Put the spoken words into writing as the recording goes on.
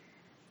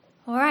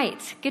All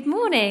right, good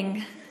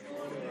morning.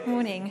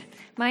 Morning.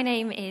 My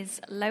name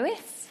is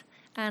Lois,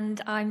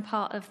 and I'm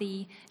part of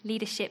the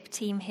leadership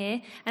team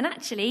here. And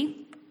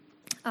actually,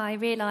 I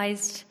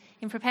realised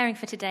in preparing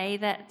for today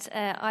that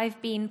I've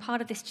been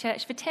part of this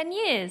church for 10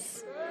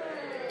 years.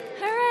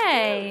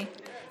 Hooray!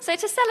 So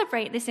to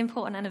celebrate this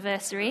important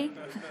anniversary,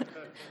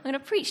 I'm going to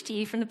preach to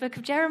you from the book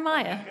of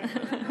Jeremiah.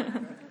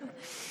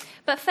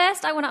 But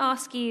first, I want to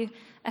ask you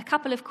a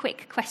couple of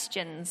quick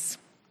questions.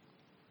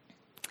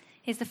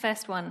 Here's the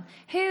first one.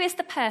 Who is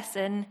the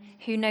person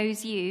who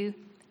knows you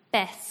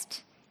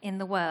best in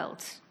the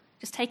world?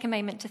 Just take a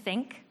moment to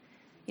think.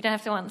 You don't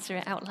have to answer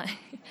it out loud.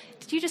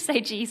 Did you just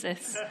say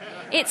Jesus?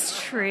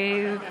 It's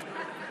true.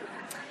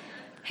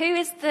 Who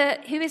is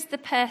the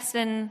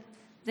person,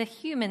 the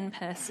human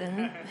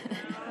person,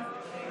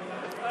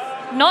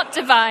 not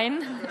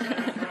divine,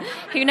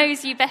 who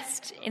knows you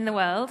best in the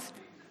world?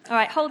 All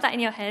right, hold that in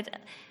your head.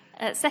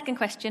 Second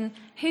question,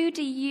 who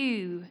do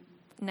you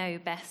know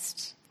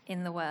best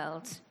in the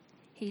world?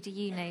 Who do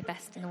you know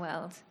best in the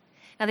world?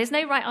 Now, there's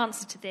no right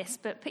answer to this,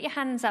 but put your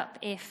hands up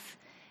if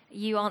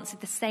you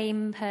answered the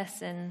same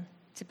person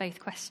to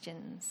both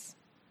questions.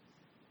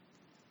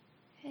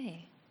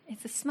 Hey,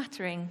 it's a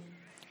smattering,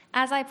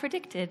 as I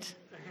predicted.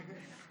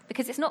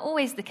 Because it's not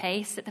always the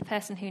case that the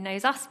person who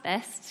knows us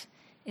best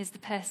is the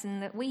person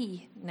that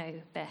we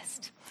know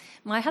best.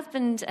 My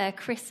husband,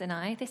 Chris, and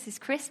I, this is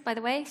Chris, by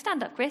the way.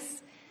 Stand up,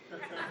 Chris.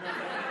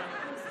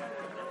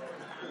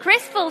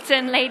 Chris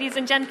Fulton, ladies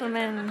and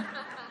gentlemen.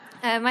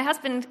 My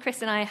husband,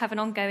 Chris, and I have an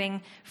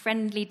ongoing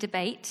friendly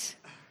debate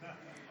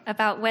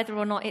about whether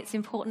or not it's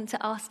important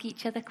to ask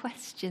each other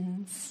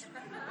questions.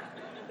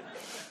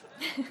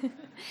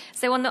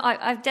 So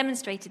I've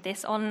demonstrated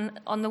this. On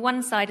the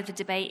one side of the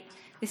debate,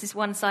 this is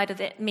one side of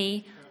it,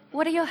 me.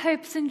 What are your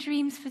hopes and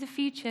dreams for the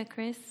future,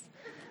 Chris?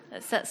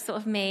 That's sort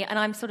of me. And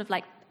I'm sort of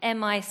like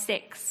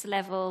MI6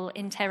 level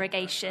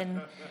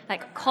interrogation,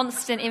 like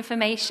constant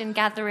information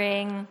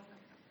gathering,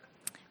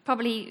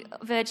 probably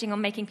verging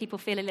on making people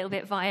feel a little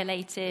bit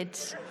violated.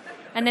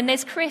 And then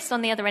there's Chris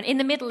on the other end. In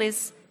the middle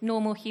is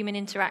normal human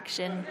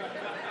interaction.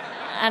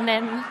 And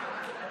then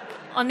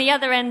on the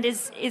other end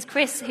is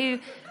Chris, who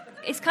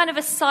is kind of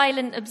a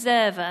silent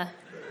observer.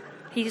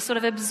 He just sort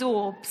of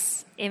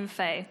absorbs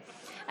info.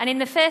 And in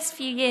the first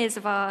few years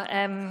of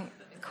our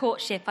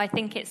courtship, I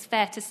think it's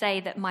fair to say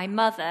that my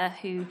mother,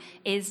 who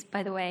is,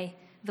 by the way,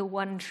 the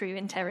one true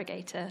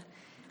interrogator,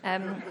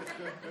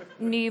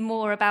 knew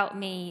more about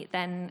me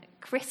than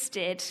Chris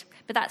did.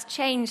 But that's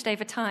changed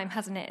over time,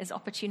 hasn't it, as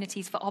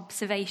opportunities for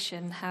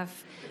observation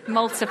have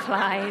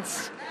multiplied.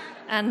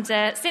 And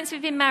since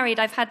we've been married,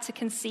 I've had to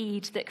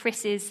concede that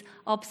Chris's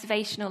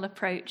observational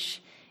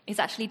approach is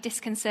actually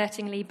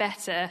disconcertingly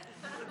better,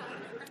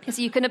 because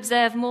you can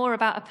observe more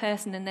about a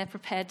person than they're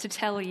prepared to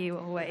tell you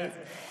always.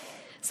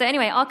 So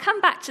anyway, I'll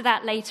come back to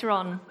that later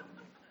on.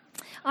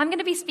 I'm going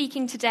to be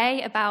speaking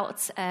today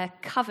about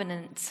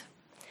covenant.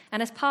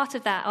 And as part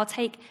of that, I'll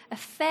take a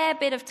fair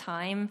bit of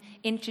time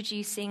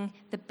introducing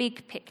the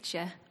big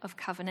picture of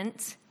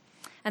covenant.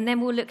 And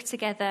then we'll look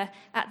together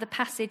at the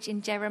passage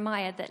in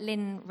Jeremiah that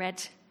Lynn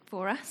read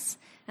for us.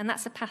 And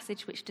that's a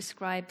passage which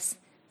describes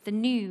the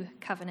new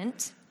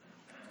covenant.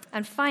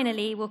 And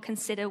finally, we'll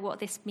consider what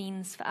this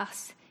means for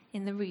us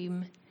in the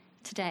room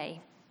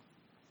today.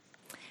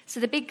 So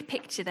the big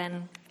picture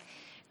then.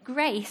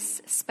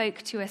 Grace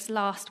spoke to us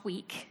last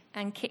week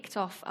and kicked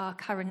off our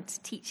current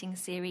teaching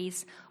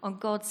series on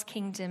God's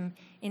kingdom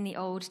in the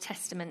Old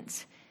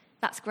Testament.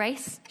 That's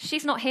Grace.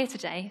 She's not here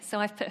today, so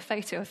I've put a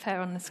photo of her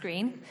on the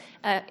screen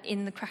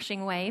in the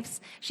crashing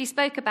waves. She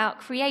spoke about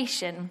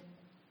creation,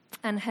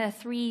 and her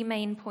three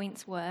main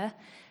points were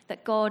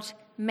that God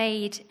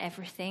made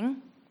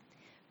everything,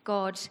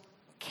 God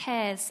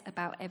cares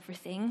about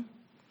everything,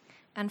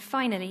 and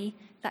finally,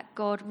 that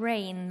God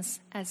reigns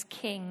as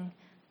king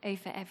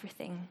over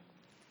everything.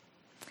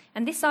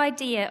 And this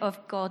idea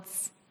of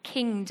God's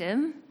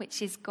kingdom,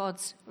 which is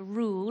God's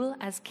rule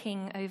as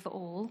king over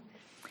all,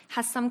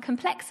 has some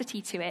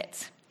complexity to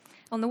it.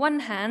 On the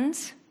one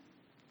hand,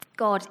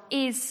 God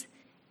is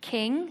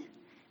king,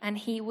 and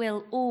he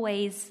will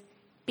always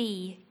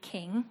be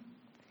king.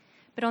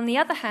 But on the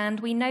other hand,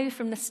 we know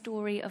from the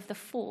story of the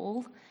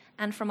fall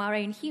and from our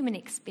own human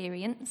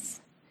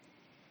experience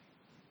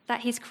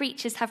that his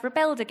creatures have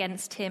rebelled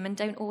against him and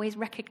don't always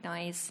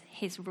recognize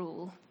his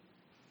rule.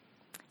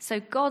 So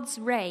God's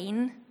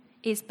reign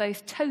is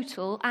both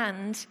total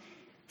and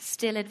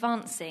still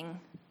advancing.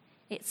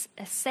 It's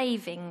a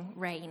saving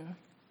reign.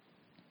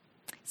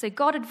 So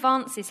God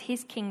advances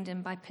his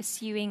kingdom by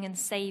pursuing and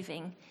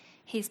saving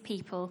his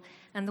people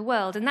and the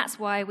world. And that's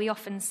why we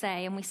often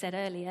say, and we said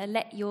earlier,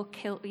 let your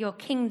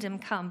kingdom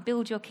come,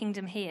 build your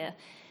kingdom here.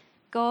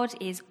 God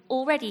is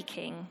already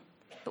king,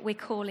 but we're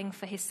calling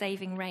for his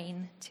saving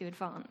reign to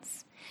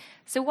advance.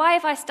 So why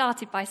have I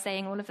started by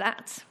saying all of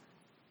that?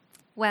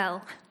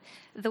 Well,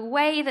 the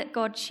way that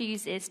God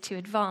chooses to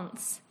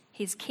advance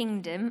his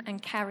kingdom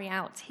and carry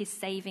out his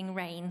saving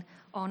reign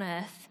on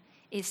earth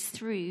is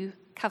through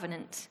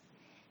covenant.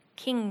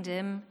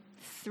 Kingdom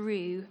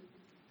through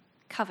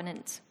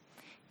covenant.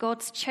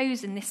 God's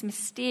chosen this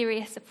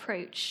mysterious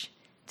approach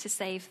to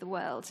save the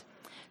world.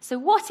 So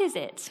what is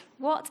it?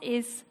 What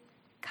is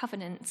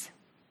covenant?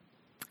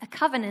 A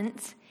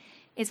covenant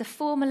is a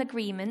formal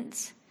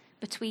agreement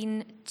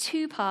between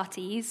two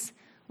parties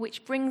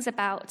which brings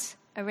about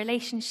a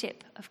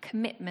relationship of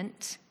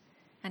commitment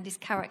and is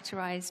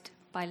characterized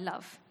by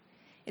love.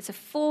 It's a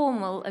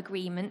formal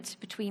agreement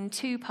between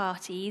two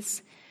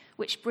parties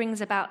which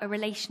brings about a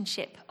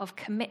relationship of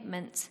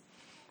commitment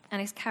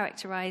and is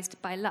characterized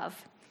by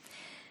love.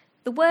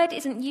 The word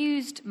isn't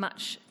used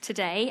much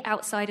today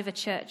outside of a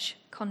church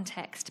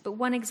context, but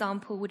one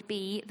example would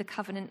be the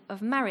covenant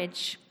of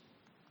marriage.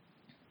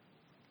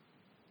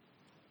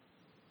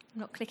 I'm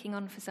not clicking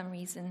on for some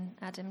reason.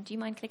 Adam, do you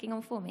mind clicking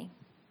on for me?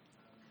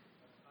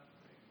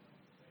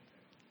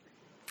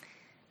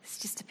 It's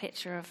just a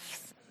picture of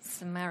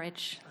some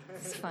marriage.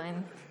 It's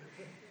fine.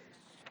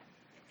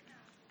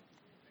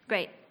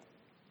 Great.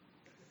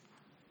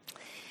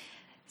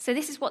 So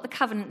this is what the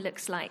covenant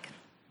looks like.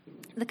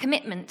 The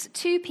commitment.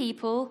 Two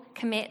people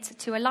commit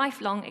to a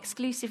lifelong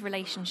exclusive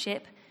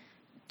relationship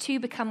to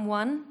become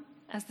one,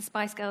 as the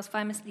Spice Girls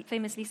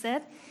famously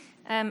said,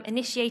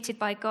 initiated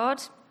by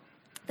God.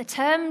 The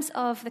terms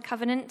of the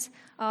covenant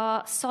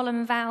are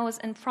solemn vows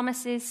and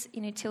promises,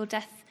 till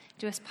death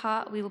do us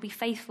part, we will be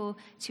faithful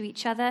to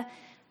each other.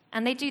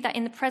 And they do that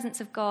in the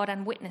presence of God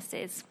and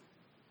witnesses.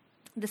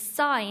 The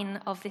sign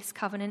of this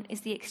covenant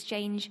is the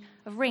exchange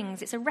of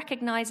rings. It's a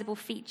recognizable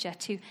feature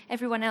to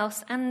everyone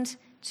else and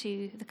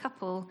to the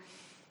couple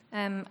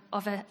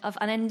of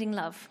unending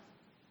love.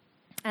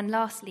 And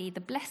lastly,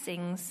 the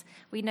blessings.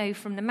 We know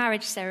from the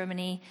marriage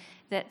ceremony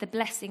that the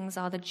blessings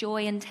are the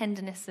joy and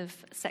tenderness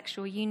of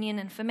sexual union,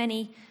 and for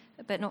many,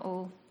 but not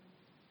all,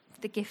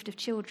 the gift of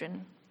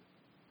children.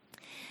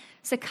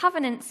 So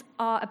covenants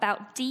are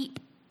about deep,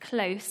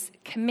 close,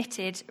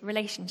 committed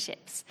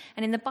relationships.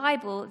 And in the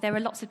Bible, there are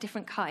lots of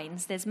different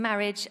kinds. There's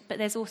marriage, but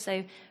there's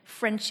also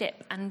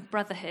friendship and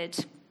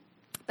brotherhood.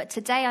 But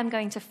today I'm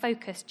going to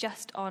focus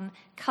just on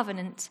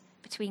covenant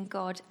between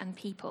God and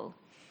people.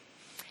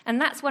 And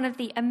that's one of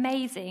the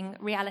amazing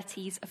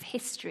realities of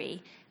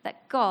history,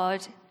 that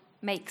God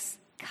makes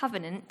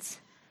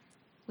covenant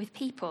with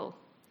people.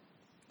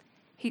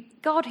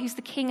 God, who's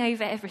the king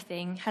over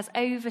everything, has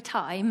over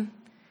time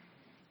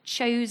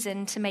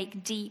chosen to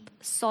make deep,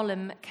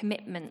 solemn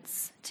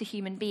commitments to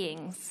human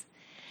beings.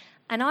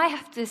 And I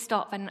have to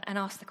stop and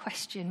ask the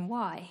question,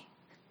 why?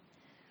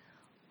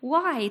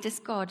 Why does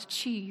God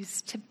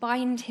choose to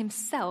bind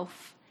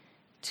himself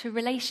to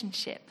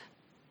relationship?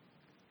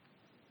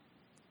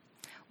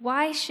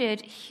 Why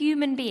should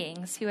human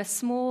beings who are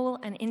small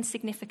and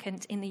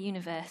insignificant in the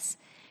universe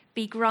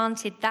be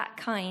granted that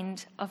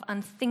kind of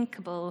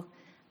unthinkable,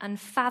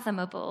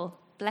 unfathomable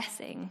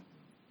blessing?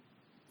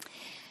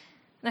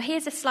 Now,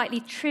 here's a slightly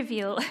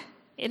trivial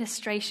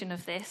illustration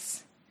of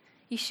this.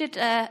 You should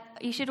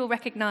all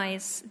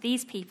recognise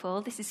these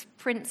people. This is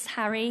Prince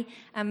Harry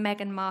and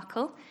Meghan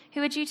Markle,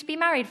 who are due to be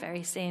married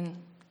very soon.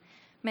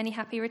 Many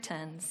happy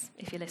returns,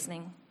 if you're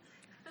listening.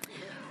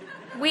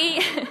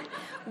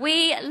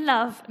 We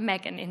love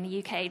Meghan in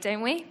the UK,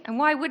 don't we? And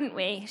why wouldn't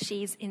we?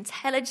 She's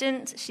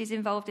intelligent, she's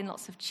involved in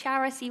lots of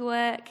charity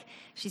work,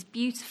 she's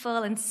beautiful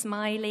and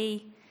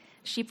smiley,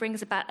 she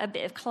brings about a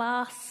bit of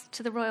class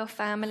to the royal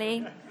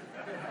family.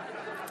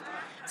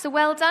 So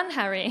well done,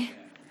 Harry.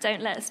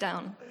 Don't let us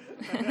down.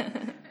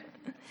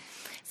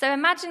 So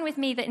imagine with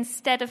me that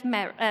instead of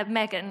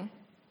Meghan,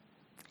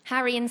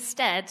 Harry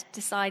instead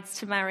decides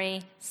to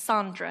marry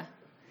Sandra.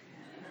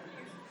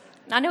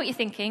 I know what you're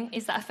thinking.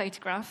 Is that a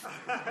photograph?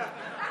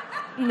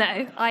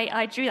 No,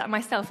 I drew that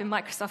myself in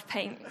Microsoft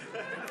Paint.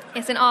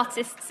 It's an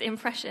artist's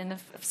impression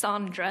of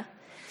Sandra.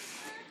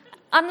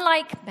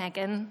 Unlike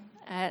Meghan,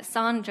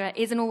 Sandra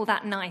isn't all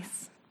that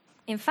nice.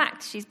 In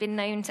fact, she's been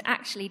known to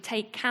actually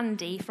take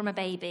candy from a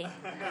baby,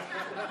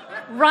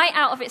 right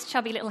out of its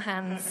chubby little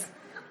hands.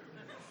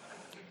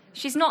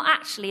 She's not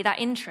actually that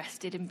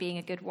interested in being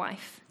a good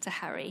wife to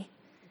Harry.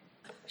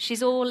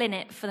 She's all in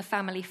it for the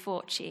family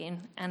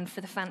fortune and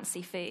for the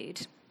fancy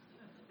food.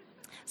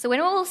 So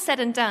when all's said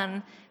and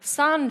done,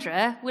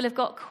 Sandra will have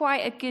got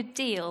quite a good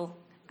deal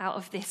out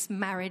of this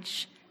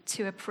marriage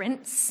to a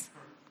prince.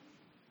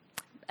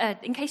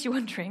 In case you're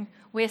wondering,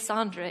 we're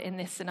Sandra in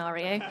this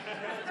scenario.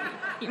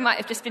 You might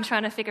have just been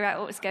trying to figure out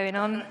what was going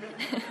on.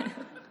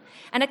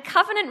 And a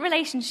covenant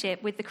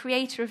relationship with the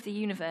creator of the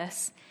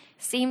universe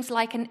seems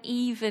like an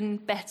even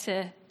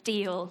better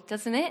deal,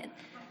 doesn't it?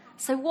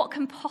 So what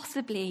can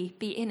possibly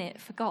be in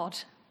it for God?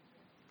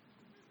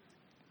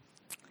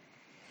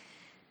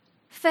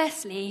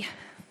 Firstly,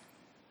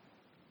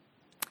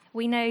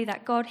 we know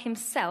that God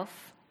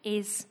himself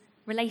is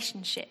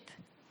relationship.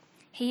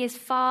 He is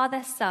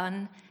Father,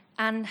 Son,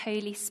 and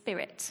Holy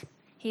Spirit.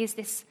 He is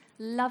this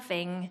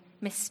loving,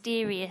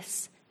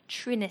 mysterious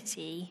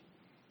Trinity,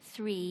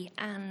 3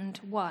 and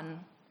 1.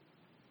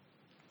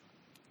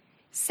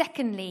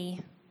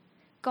 Secondly,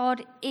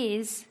 God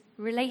is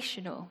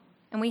relational.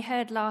 And we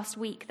heard last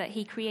week that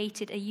he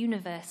created a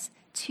universe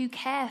to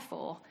care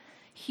for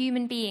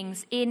human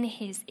beings in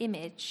his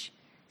image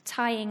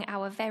tying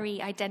our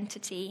very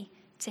identity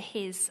to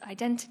his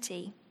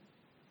identity.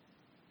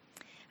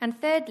 And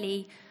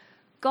thirdly,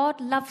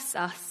 God loves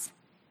us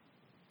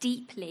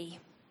deeply.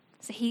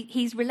 So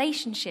he's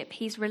relationship,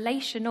 he's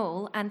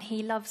relational, and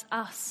he loves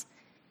us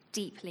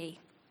deeply.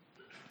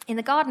 In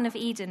the Garden of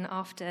Eden,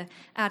 after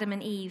Adam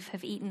and Eve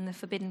have eaten the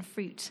forbidden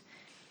fruit,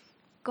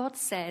 God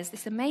says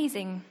this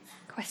amazing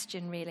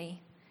question,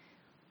 really: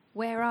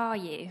 where are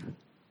you?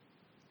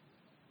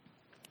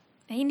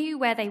 He knew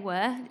where they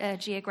were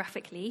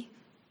geographically,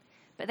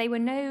 but they were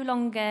no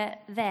longer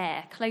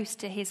there, close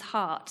to his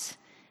heart.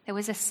 There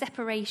was a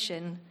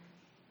separation.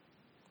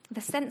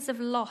 The sense of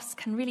loss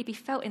can really be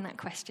felt in that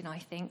question, I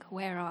think.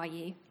 Where are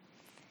you?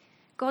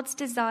 God's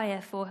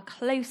desire for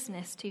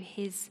closeness to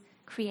his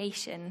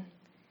creation,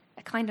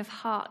 a kind of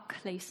heart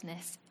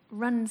closeness,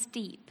 runs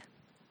deep.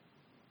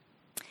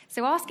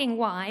 So asking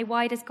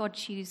why does God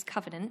choose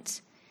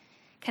covenant,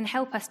 can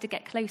help us to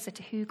get closer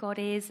to who God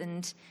is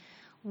and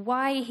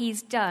why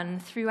he's done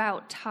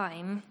throughout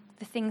time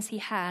the things he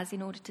has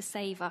in order to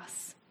save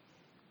us.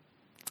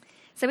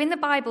 So in the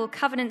Bible,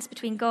 covenants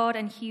between God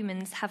and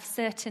humans have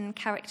certain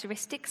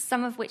characteristics,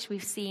 some of which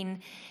we've seen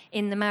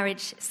in the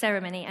marriage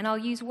ceremony. And I'll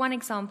use one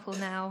example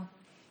now,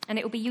 and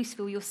it will be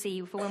useful, you'll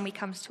see, for when we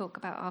come to talk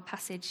about our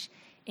passage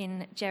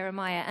in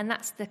Jeremiah, and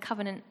that's the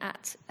covenant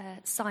at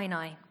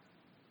Sinai.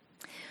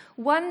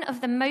 One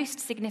of the most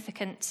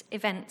significant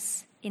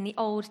events in the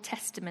Old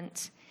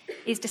Testament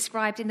is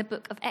described in the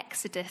book of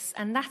Exodus,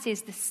 and that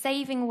is the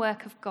saving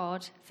work of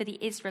God for the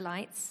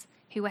Israelites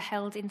who were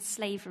held in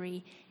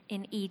slavery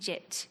in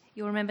Egypt.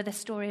 You'll remember the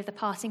story of the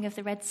parting of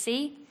the Red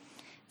Sea.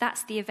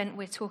 That's the event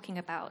we're talking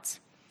about.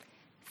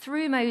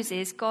 Through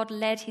Moses, God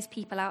led his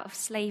people out of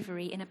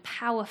slavery in a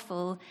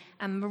powerful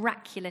and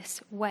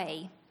miraculous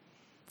way.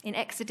 In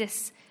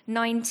Exodus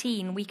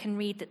 19, we can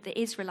read that the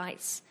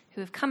Israelites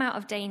who have come out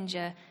of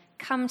danger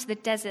come to the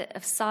desert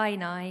of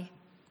Sinai,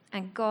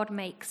 and God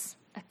makes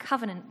a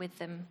covenant with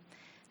them.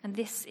 And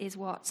this is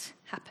what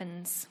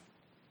happens.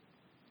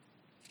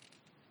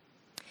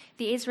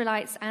 The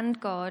Israelites and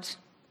God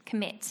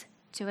commit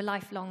to a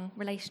lifelong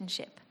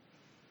relationship.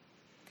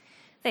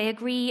 They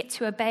agree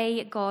to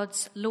obey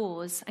God's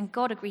laws, and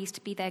God agrees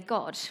to be their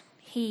God.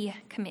 He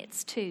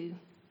commits too.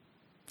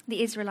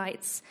 The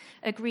Israelites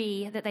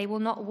agree that they will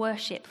not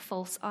worship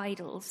false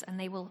idols, and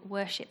they will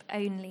worship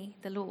only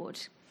the Lord.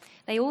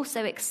 They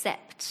also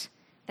accept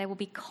there will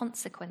be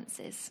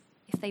consequences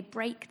if they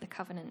break the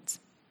covenant.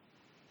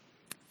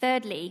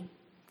 Thirdly,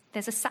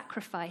 there's a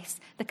sacrifice.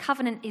 The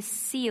covenant is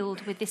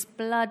sealed with this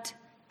blood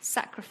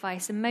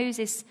sacrifice, and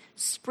Moses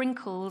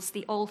sprinkles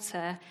the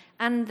altar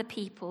and the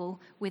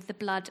people with the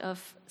blood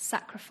of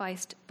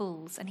sacrificed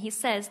bulls. And he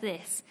says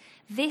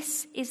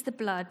this is the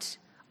blood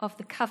of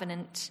the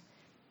covenant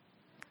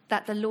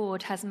that the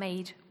Lord has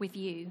made with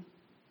you.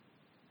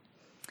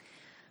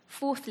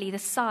 Fourthly, the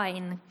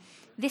sign.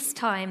 This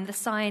time, the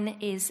sign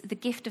is the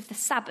gift of the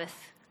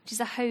Sabbath, which is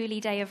a holy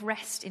day of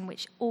rest in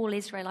which all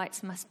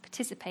Israelites must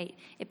participate.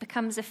 It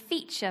becomes a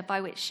feature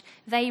by which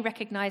they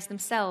recognize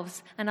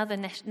themselves and other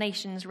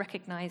nations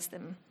recognize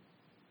them.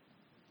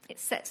 It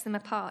sets them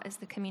apart as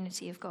the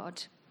community of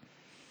God.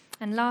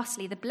 And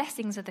lastly, the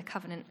blessings of the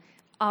covenant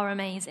are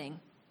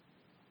amazing.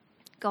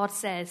 God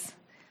says,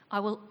 I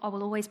will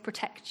always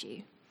protect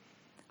you.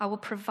 I will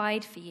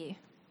provide for you.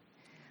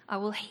 I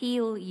will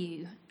heal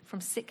you from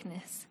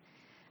sickness,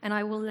 and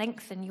I will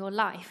lengthen your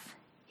life.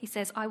 He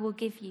says, I will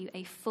give you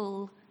a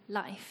full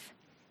life.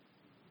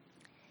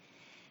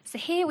 So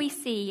here we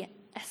see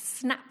a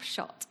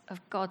snapshot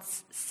of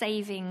God's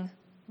saving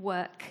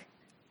work,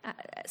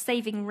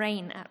 saving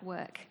reign at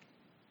work.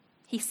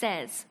 He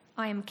says,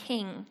 I am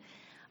king.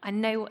 I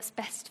know what's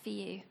best for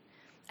you.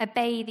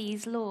 Obey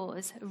these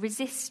laws.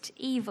 Resist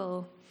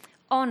evil.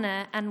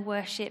 Honor and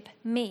worship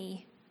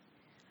me.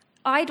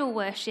 Idol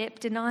worship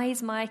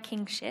denies my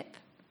kingship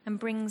and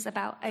brings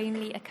about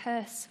only a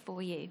curse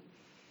for you.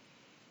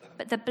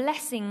 But the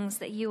blessings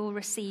that you will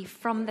receive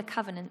from the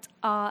covenant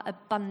are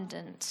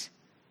abundant.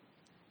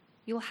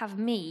 You'll have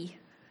me.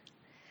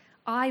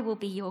 I will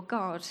be your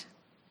God.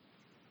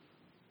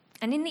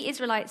 And in the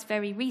Israelites'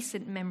 very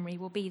recent memory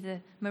will be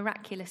the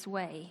miraculous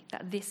way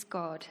that this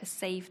God has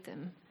saved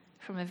them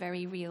from a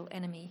very real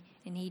enemy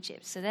in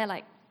Egypt. So they're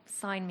like,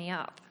 sign me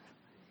up.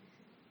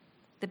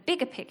 The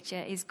bigger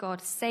picture is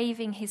God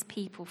saving his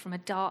people from a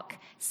dark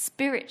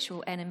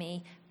spiritual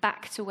enemy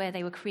back to where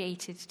they were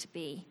created to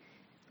be,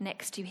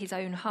 next to his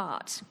own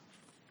heart.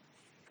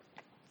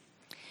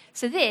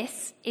 So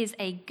this is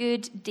a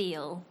good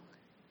deal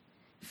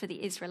for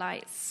the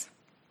Israelites.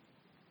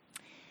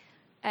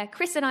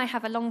 Chris and I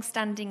have a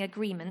long-standing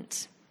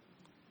agreement,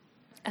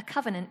 a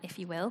covenant, if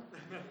you will,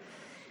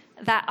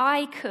 that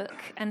I cook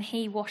and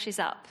he washes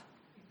up.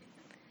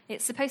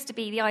 It's supposed to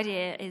be, the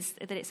idea is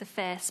that it's a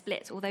fair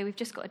split, although we've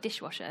just got a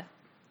dishwasher.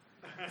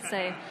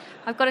 So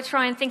I've got to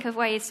try and think of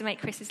ways to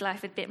make Chris's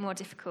life a bit more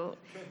difficult.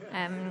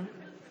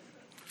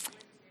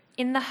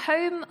 In the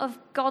home of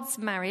God's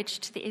marriage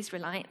to the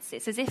Israelites,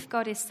 it's as if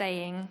God is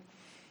saying,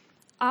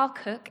 I'll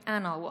cook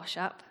and I'll wash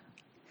up.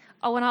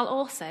 Oh, and I'll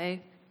also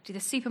Do the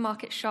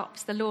supermarket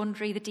shops, the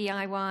laundry, the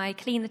DIY,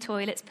 clean the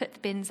toilets, put the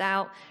bins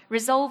out,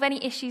 resolve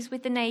any issues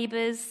with the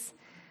neighbours,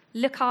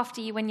 look after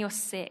you when you're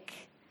sick.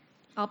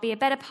 I'll be a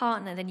better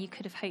partner than you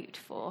could have hoped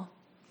for.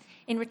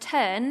 In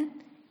return,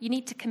 you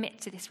need to commit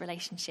to this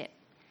relationship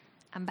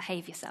and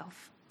behave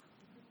yourself.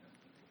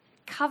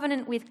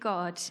 Covenant with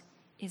God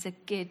is a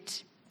good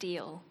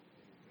deal.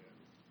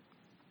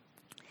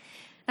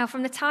 Now,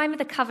 from the time of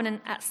the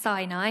covenant at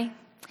Sinai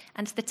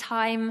and to the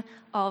time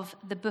of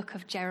the book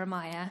of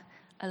Jeremiah,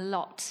 a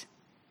lot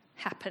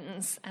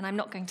happens, and I'm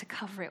not going to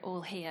cover it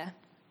all here.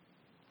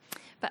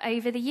 But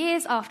over the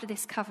years after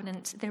this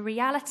covenant, the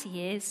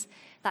reality is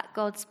that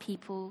God's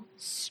people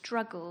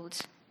struggled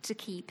to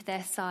keep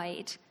their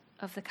side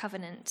of the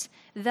covenant,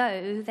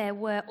 though there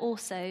were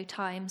also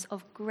times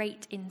of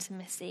great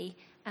intimacy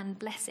and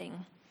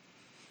blessing.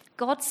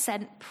 God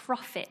sent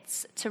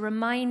prophets to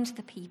remind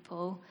the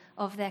people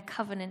of their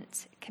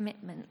covenant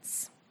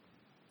commitments.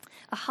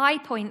 A high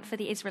point for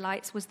the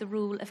Israelites was the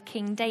rule of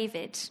King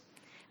David,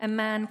 a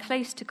man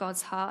close to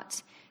God's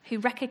heart who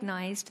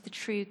recognized the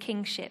true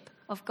kingship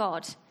of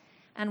God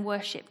and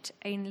worshipped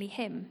only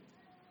him.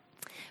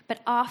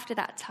 But after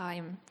that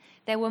time,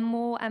 there were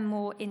more and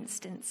more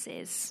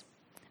instances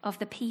of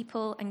the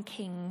people and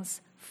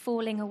kings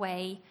falling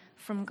away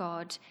from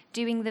God,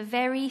 doing the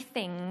very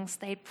things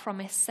they'd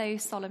promised so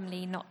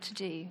solemnly not to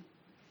do.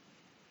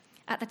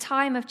 At the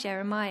time of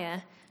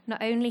Jeremiah,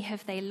 not only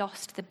have they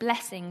lost the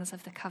blessings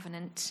of the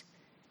covenant,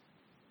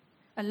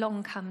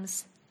 along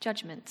comes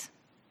judgment.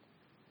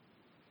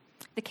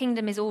 The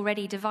kingdom is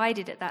already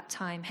divided at that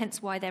time,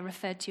 hence why they're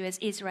referred to as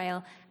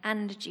Israel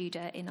and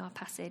Judah in our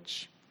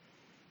passage.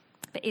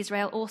 But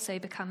Israel also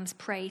becomes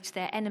prey to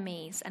their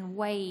enemies, and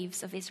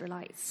waves of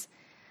Israelites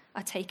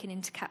are taken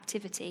into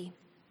captivity.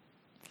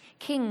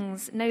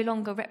 Kings no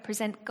longer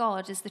represent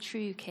God as the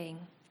true king.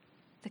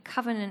 The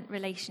covenant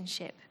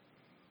relationship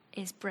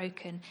is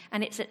broken.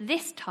 And it's at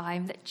this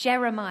time that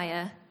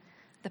Jeremiah,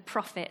 the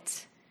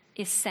prophet,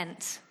 is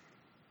sent.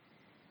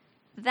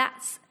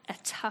 That's a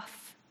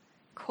tough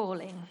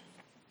calling.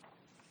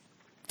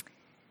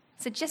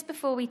 So just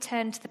before we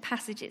turn to the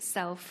passage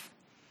itself,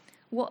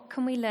 what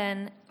can we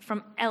learn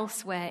from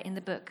elsewhere in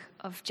the book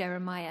of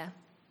Jeremiah?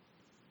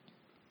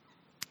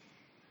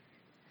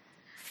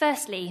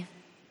 Firstly,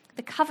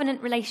 the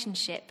covenant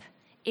relationship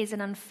is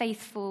an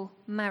unfaithful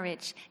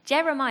marriage.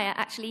 Jeremiah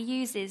actually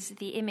uses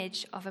the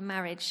image of a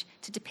marriage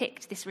to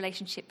depict this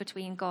relationship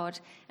between God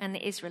and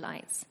the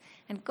Israelites.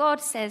 And God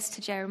says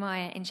to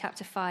Jeremiah in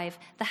chapter 5,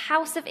 "The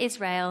house of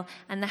Israel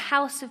and the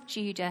house of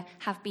Judah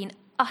have been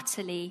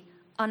utterly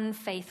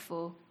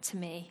unfaithful to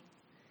me."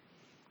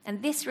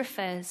 And this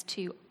refers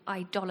to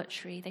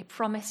idolatry. They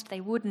promised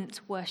they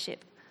wouldn't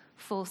worship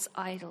false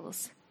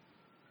idols.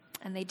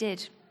 And they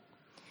did.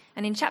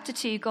 And in chapter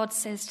 2, God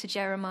says to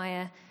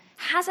Jeremiah,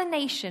 "Has a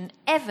nation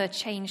ever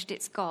changed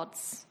its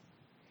gods?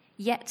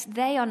 Yet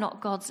they are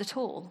not gods at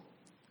all.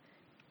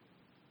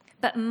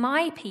 But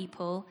my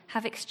people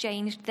have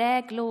exchanged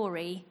their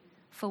glory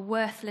for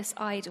worthless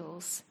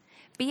idols.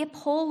 Be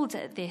appalled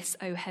at this,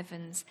 O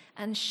heavens,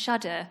 and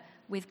shudder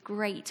with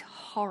great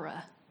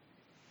horror."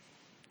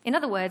 In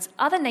other words,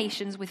 other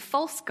nations with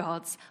false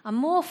gods are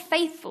more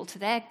faithful to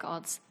their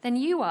gods than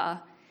you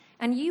are,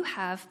 and you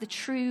have the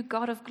true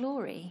God of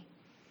glory.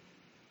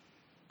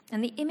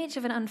 And the image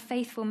of an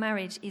unfaithful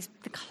marriage is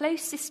the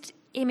closest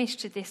image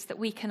to this that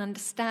we can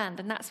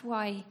understand, and that's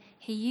why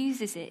he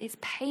uses it. It's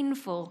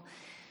painful.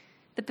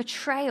 The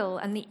betrayal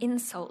and the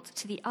insult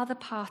to the other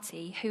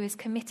party who has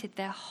committed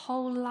their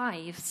whole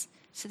lives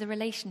to the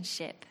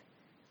relationship.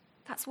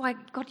 That's why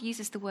God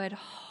uses the word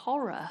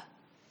horror.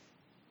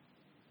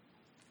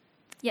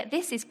 Yet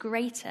this is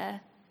greater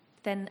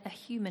than a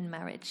human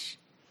marriage.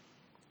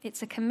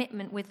 It's a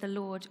commitment with the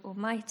Lord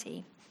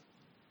Almighty.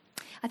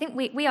 I think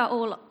we are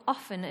all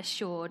often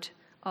assured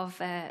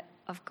of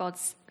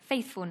God's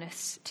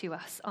faithfulness to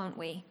us, aren't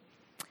we?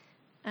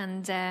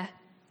 And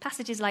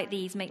passages like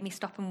these make me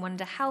stop and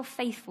wonder, how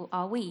faithful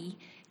are we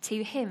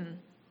to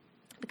him?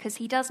 Because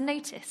he does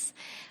notice.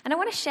 And I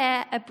want to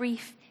share a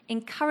brief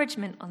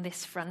encouragement on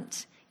this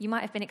front. You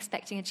might have been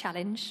expecting a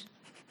challenge.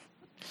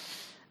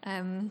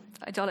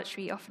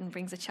 Idolatry often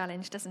brings a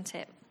challenge, doesn't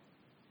it?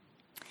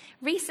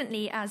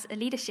 Recently, as a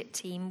leadership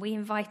team, we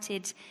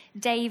invited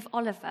Dave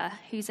Oliver,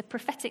 who's a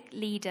prophetic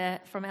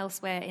leader from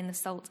elsewhere in the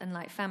Salt and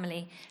Light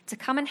family, to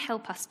come and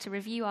help us to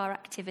review our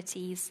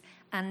activities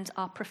and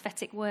our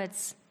prophetic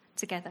words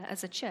together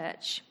as a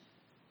church.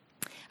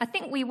 I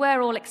think we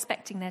were all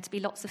expecting there to be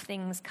lots of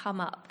things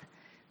come up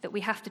that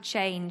we have to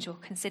change or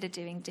consider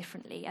doing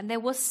differently, and there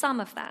was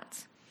some of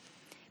that.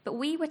 But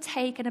we were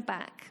taken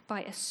aback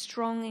by a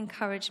strong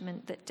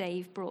encouragement that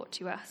Dave brought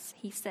to us.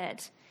 He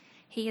said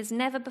he has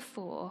never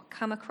before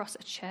come across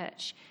a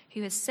church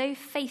who has so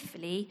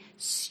faithfully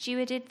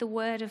stewarded the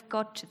word of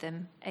God to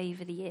them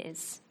over the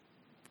years.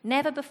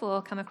 Never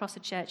before come across a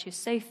church who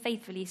so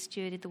faithfully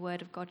stewarded the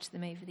word of God to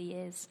them over the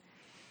years.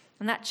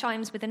 And that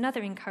chimes with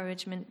another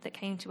encouragement that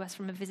came to us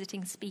from a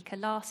visiting speaker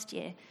last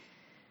year.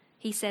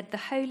 He said, "The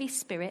Holy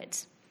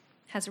Spirit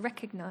has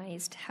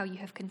recognized how you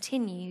have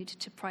continued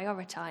to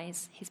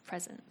prioritize his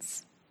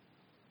presence.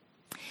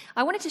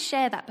 I wanted to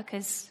share that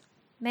because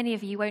many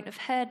of you won't have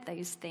heard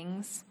those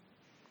things.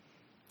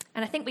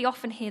 And I think we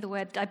often hear the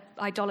word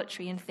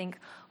idolatry and think,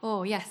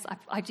 oh, yes,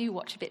 I do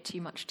watch a bit too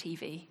much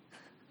TV.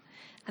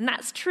 And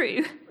that's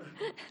true.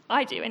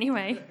 I do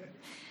anyway.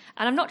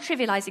 And I'm not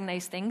trivializing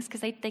those things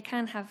because they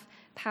can have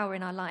power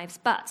in our lives.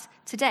 But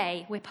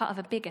today, we're part of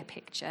a bigger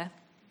picture.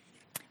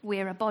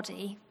 We're a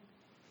body.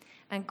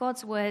 And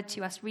God's word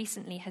to us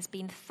recently has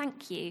been,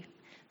 thank you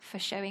for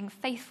showing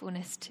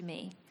faithfulness to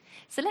me.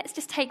 So let's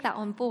just take that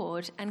on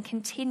board and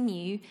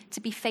continue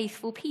to be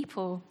faithful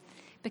people,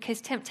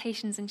 because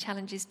temptations and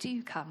challenges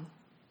do come.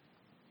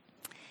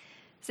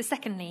 So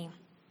secondly,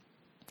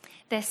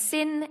 their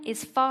sin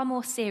is far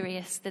more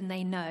serious than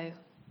they know.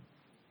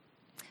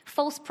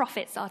 False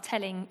prophets are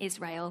telling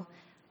Israel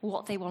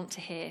what they want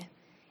to hear.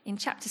 In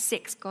chapter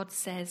 6, God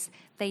says,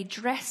 they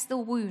dress the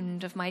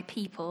wound of my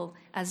people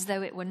as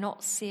though it were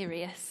not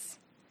serious.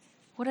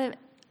 What a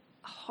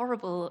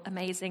horrible,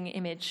 amazing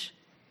image.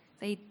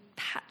 They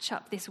patch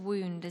up this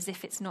wound as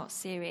if it's not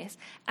serious.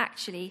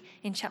 Actually,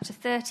 in chapter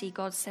 30,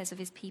 God says of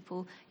his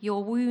people,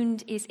 your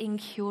wound is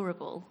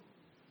incurable.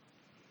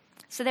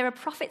 So there are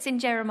prophets in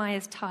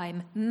Jeremiah's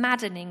time,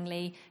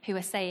 maddeningly, who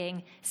are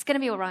saying, it's going to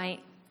be all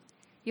right,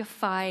 you're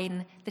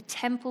fine, the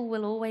temple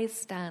will always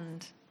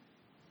stand.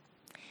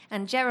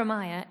 And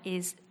Jeremiah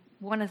is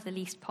one of the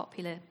least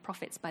popular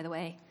prophets, by the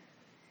way,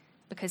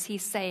 because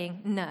he's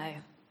saying, no,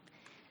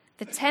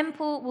 the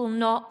temple will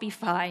not be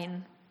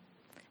fine,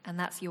 and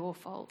that's your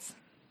fault.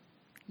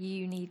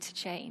 You need to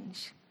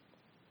change.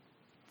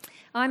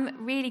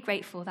 I'm really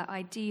grateful that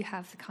I do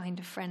have the kind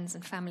of friends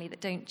and family that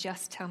don't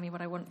just tell me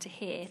what I want to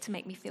hear to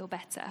make me feel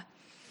better.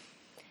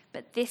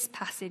 But this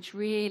passage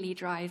really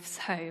drives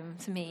home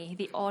to me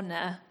the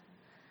honour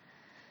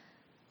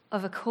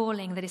of a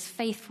calling that is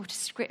faithful to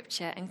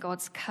Scripture and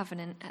God's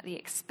covenant at the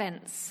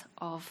expense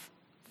of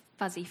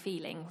fuzzy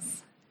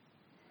feelings.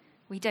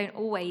 We don't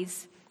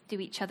always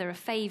do each other a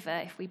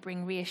favour if we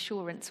bring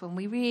reassurance when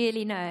we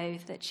really know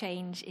that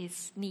change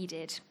is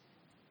needed.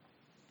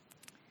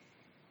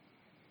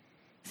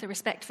 So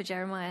respect for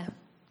Jeremiah.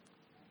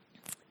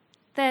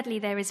 Thirdly,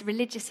 there is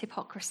religious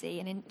hypocrisy.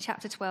 And in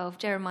chapter 12,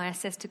 Jeremiah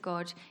says to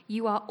God,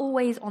 you are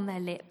always on their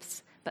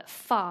lips, but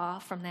far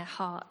from their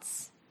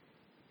hearts.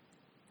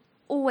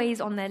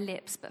 Always on their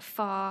lips, but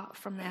far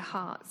from their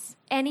hearts.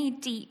 Any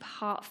deep,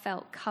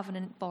 heartfelt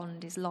covenant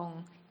bond is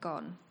long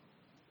gone.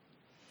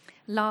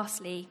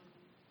 Lastly,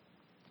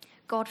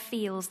 God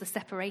feels the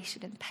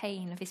separation and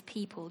pain of his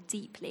people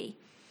deeply.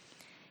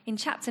 In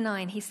chapter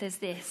 9, he says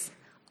this,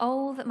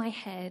 oh, that my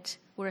head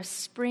were a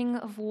spring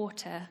of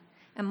water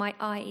and my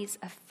eyes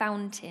a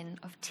fountain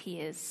of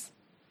tears.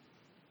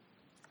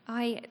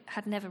 I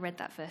had never read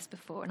that verse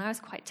before, and I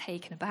was quite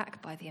taken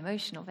aback by the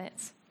emotion of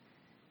it.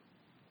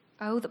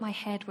 Oh, that my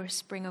head were a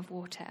spring of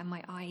water and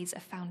my eyes a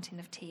fountain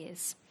of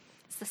tears.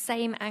 It's the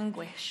same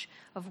anguish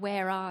of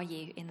where are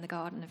you in the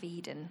Garden of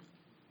Eden.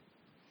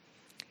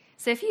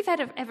 So if you've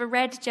ever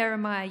read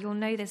Jeremiah, you'll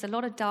know there's a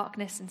lot of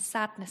darkness and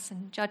sadness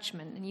and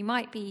judgment, and you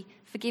might be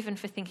forgiven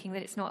for thinking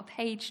that it's not a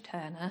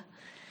page-turner.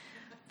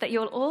 But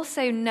you'll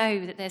also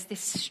know that there's this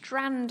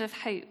strand of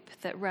hope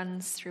that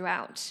runs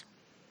throughout.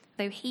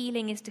 Though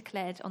healing is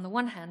declared on the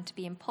one hand to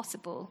be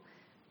impossible,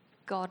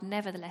 God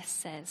nevertheless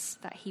says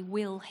that he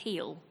will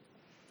heal.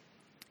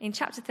 In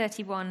chapter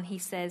 31, he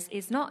says,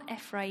 is not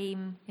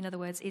Ephraim, in other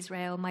words,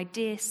 Israel, my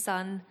dear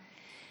son,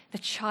 the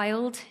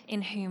child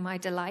in whom I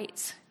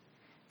delight?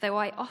 Though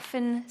I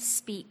often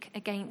speak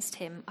against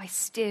him, I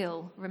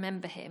still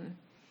remember him.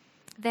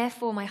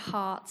 Therefore my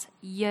heart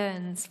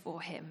yearns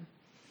for him.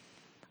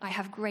 I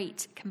have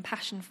great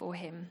compassion for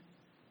him.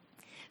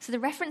 So the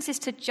references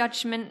to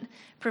judgment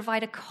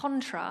provide a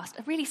contrast,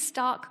 a really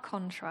stark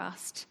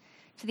contrast,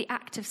 to the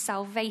act of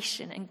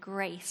salvation and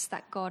grace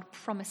that God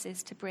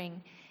promises to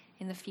bring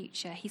in the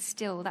future. He's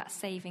still that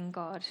saving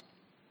God.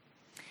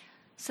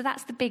 So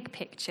that's the big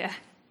picture.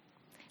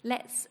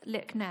 Let's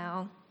look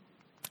now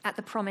at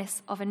the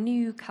promise of a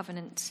new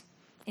covenant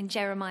in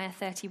Jeremiah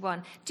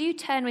 31. Do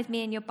turn with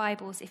me in your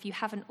Bibles if you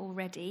haven't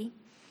already.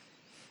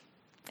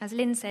 As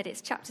Lynn said,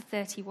 it's chapter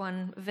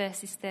 31,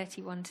 verses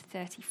 31 to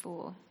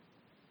 34.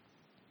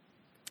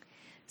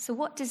 So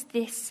what does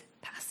this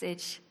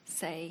passage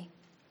say?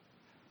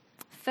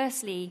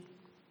 Firstly,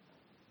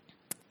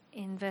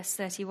 in verse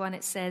 31,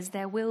 it says,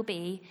 there will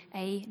be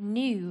a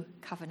new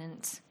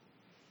covenant.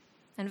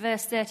 And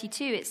verse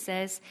 32, it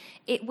says,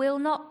 it will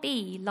not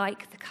be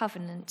like the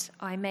covenant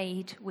I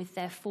made with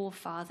their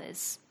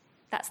forefathers.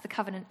 That's the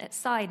covenant at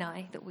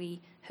Sinai that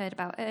we heard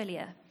about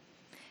earlier.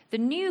 The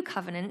new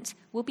covenant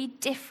will be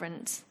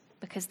different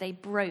because they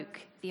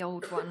broke the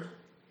old one.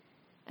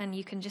 And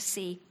you can just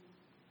see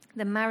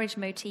the marriage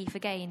motif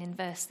again in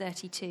verse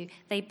 32.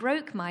 They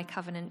broke my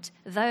covenant,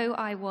 though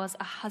I was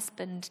a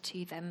husband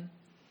to them.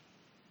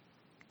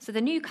 So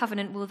the new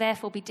covenant will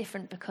therefore be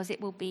different because it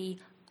will be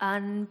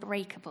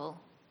unbreakable.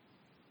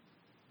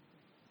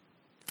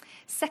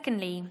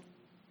 Secondly,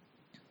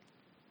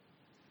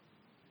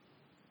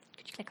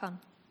 Click on.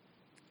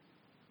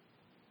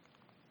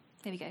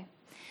 There we go.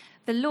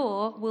 The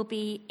law will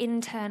be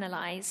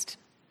internalized.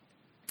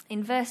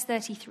 In verse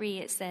 33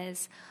 it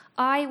says,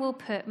 I will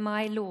put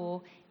my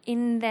law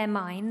in their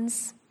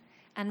minds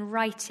and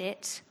write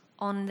it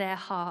on their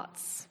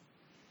hearts.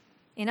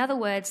 In other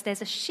words,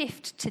 there's a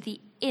shift to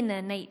the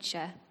inner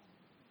nature.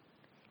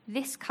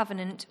 This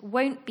covenant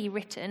won't be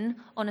written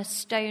on a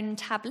stone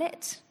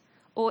tablet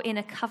or in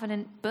a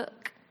covenant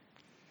book.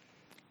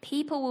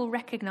 People will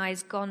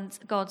recognize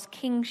God's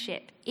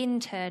kingship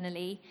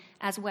internally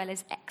as well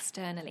as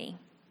externally.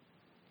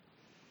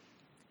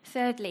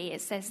 Thirdly,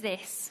 it says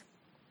this: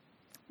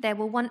 there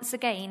will once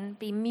again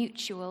be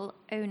mutual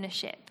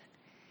ownership.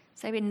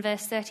 So in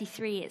verse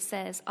 33 it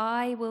says,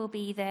 I will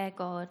be their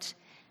God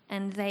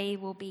and they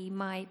will be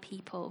my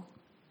people.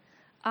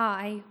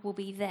 I will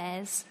be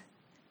theirs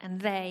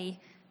and they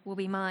will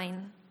be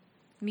mine.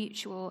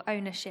 Mutual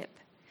ownership,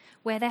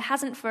 where there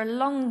hasn't for a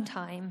long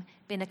time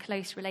been a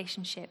close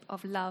relationship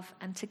of love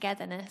and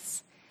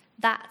togetherness,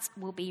 that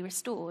will be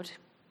restored.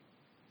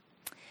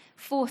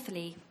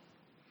 Fourthly,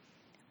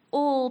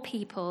 all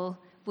people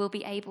will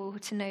be able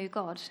to know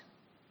God.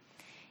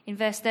 In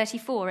verse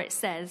 34 it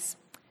says,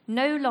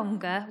 no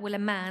longer will a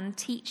man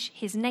teach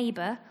his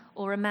neighbor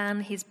or a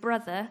man his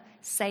brother,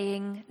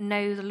 saying,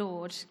 know the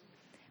Lord,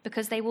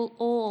 because they will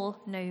all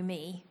know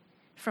me,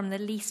 from the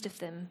least of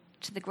them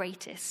to the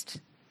greatest.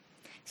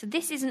 So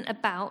this isn't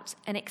about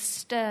an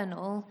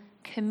external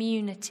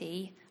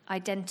community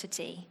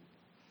identity.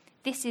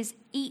 This is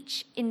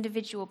each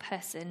individual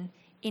person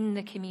in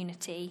the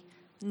community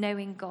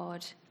knowing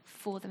God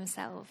for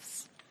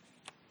themselves.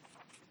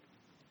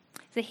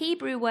 The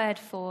Hebrew word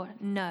for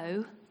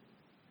know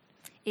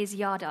is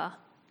yada.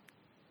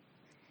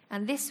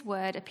 And this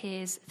word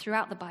appears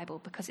throughout the Bible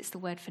because it's the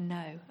word for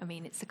know. I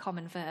mean, it's a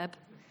common verb.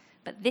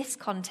 But this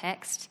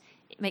context,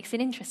 it makes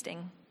it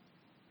interesting.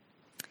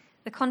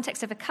 The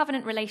context of a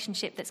covenant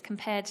relationship that's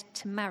compared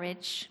to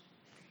marriage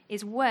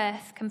is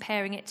worth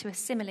comparing it to a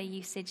similar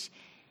usage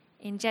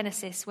in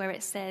Genesis where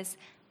it says,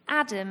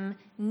 Adam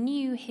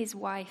knew his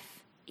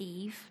wife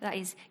Eve, that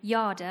is,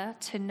 yada,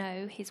 to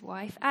know his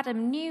wife.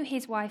 Adam knew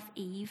his wife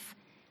Eve,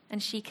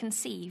 and she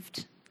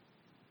conceived.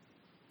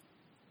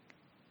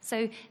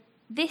 So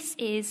this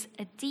is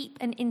a deep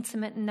and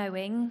intimate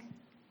knowing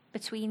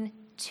between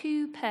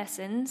two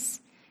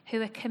persons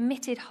who are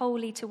committed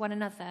wholly to one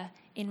another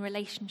in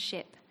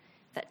relationship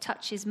that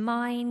touches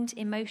mind,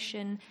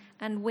 emotion,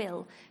 and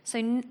will.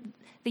 So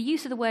the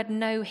use of the word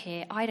know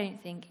here, I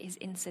don't think, is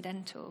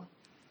incidental.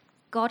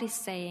 God is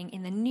saying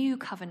in the new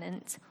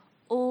covenant,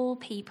 all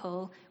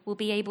people will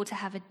be able to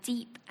have a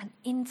deep and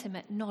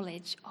intimate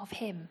knowledge of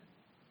him.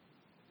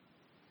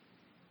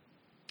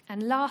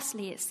 And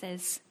lastly, it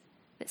says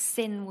that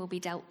sin will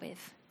be dealt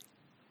with.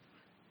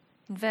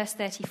 In verse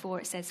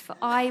 34, it says, for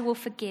I will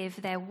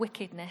forgive their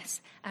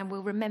wickedness and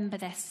will remember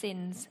their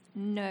sins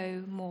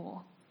no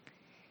more.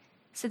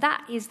 So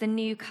that is the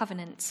new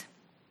covenant.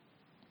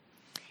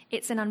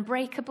 It's an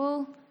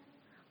unbreakable,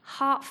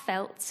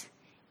 heartfelt,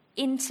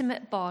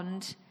 intimate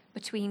bond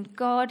between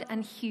God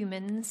and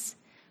humans,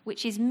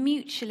 which is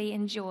mutually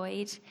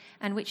enjoyed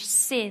and which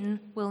sin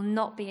will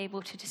not be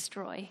able to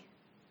destroy.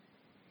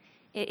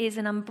 It is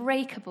an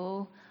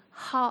unbreakable,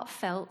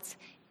 heartfelt,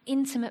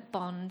 intimate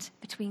bond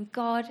between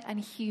God and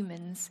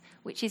humans,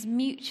 which is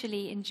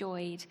mutually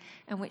enjoyed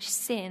and which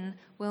sin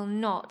will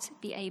not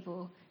be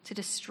able to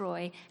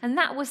destroy. And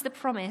that was the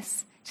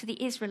promise to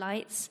the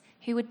Israelites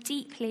who were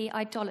deeply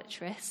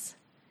idolatrous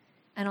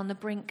and on the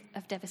brink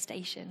of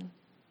devastation.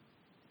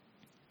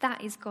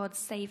 That is God's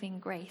saving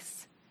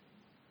grace.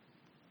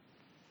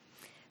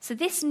 So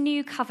this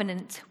new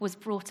covenant was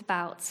brought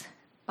about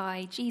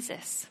by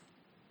Jesus.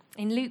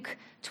 In Luke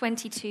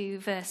 22,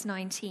 verse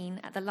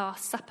 19, at the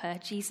Last Supper,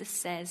 Jesus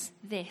says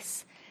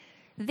this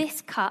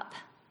cup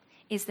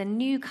is the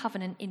new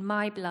covenant in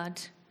my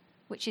blood,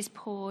 which is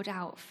poured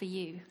out for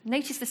you.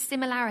 Notice the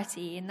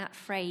similarity in that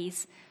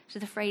phrase to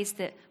the phrase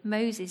that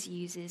Moses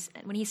uses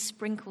when he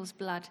sprinkles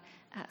blood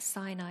at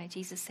Sinai.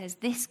 Jesus says,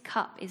 this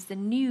cup is the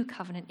new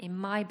covenant in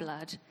my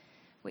blood,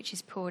 which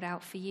is poured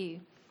out for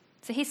you.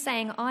 So he's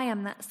saying, I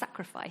am that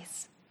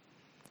sacrifice.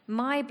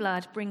 My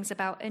blood brings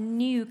about a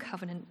new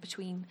covenant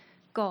between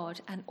God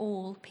and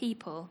all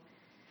people.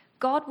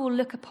 God will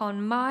look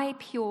upon my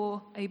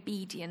pure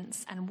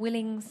obedience and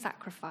willing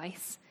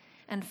sacrifice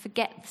and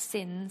forget the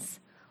sins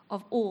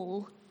of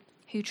all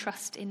who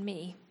trust in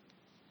me.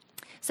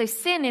 So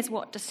sin is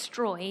what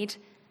destroyed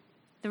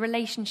the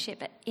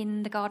relationship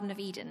in the Garden of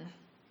Eden.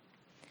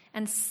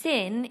 And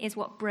sin is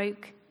what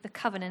broke the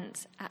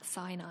covenant at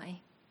Sinai.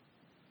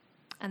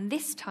 And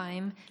this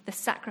time, the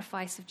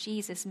sacrifice of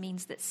Jesus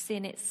means that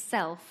sin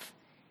itself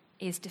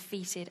is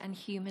defeated and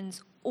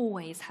humans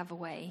always have a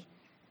way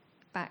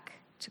back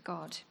to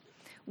God.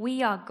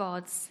 We are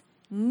God's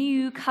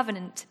new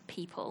covenant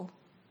people,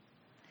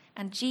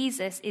 and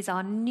Jesus is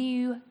our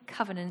new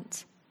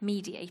covenant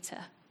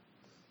mediator.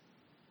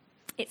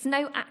 It's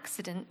no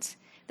accident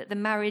that the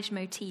marriage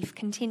motif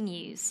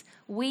continues.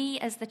 We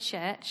as the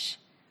church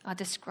are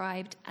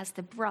described as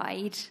the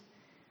bride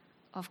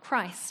of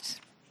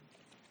Christ.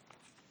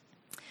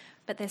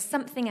 But there's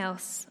something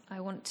else I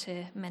want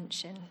to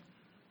mention.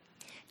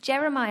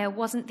 Jeremiah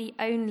wasn't the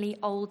only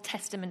Old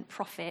Testament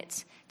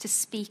prophet to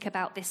speak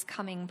about this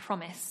coming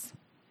promise.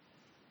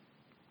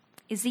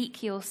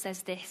 Ezekiel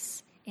says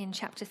this in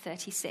chapter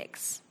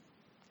 36.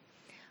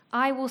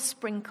 I will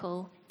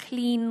sprinkle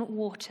clean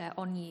water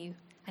on you,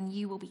 and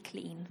you will be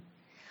clean.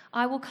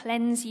 I will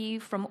cleanse you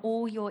from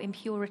all your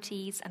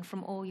impurities and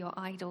from all your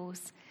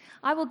idols.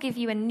 I will give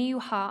you a new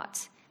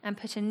heart and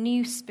put a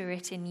new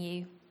spirit in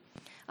you.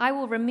 I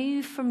will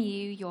remove from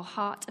you your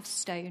heart of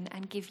stone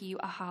and give you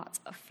a heart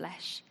of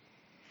flesh.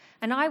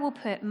 And I will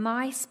put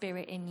my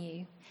spirit in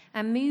you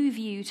and move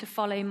you to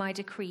follow my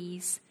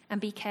decrees and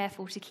be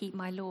careful to keep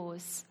my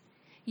laws.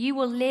 You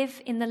will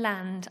live in the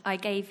land I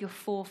gave your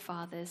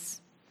forefathers.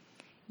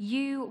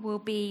 You will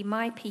be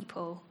my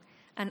people,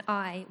 and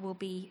I will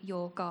be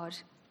your God.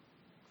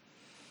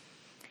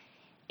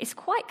 It's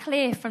quite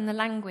clear from the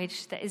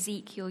language that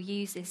Ezekiel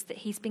uses that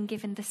he's been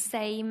given the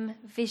same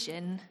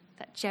vision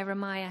that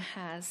Jeremiah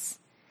has.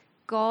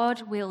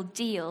 God will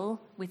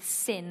deal with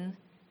sin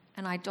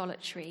and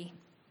idolatry.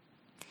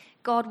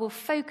 God will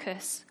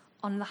focus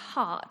on the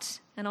heart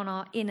and on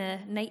our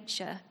inner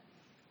nature.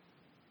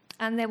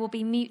 And there will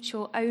be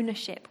mutual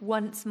ownership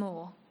once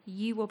more.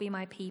 You will be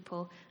my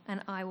people,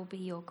 and I will be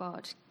your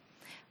God.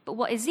 But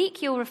what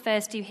Ezekiel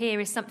refers to here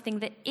is something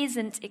that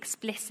isn't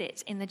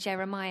explicit in the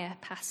Jeremiah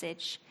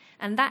passage,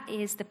 and that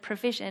is the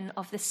provision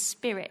of the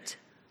Spirit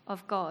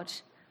of God.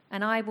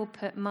 And I will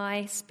put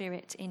my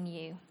spirit in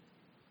you.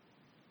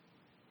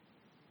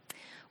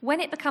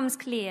 When it becomes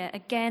clear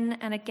again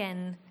and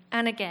again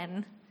and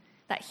again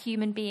that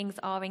human beings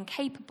are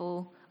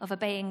incapable of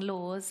obeying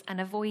laws and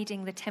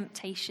avoiding the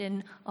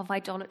temptation of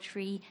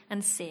idolatry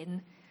and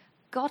sin,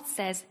 God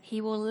says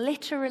he will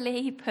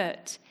literally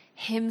put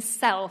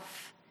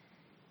himself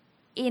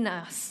in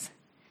us,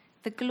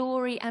 the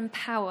glory and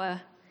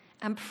power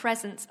and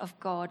presence of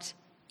God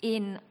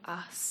in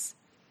us.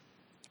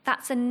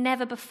 That's a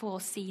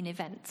never-before-seen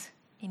event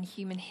in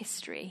human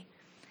history.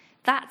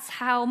 That's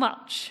how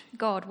much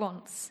God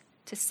wants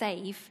to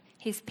save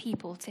his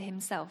people to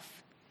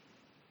himself.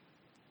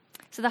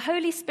 So the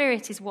Holy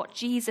Spirit is what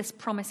Jesus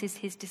promises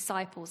his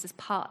disciples as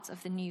part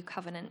of the new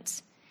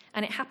covenant.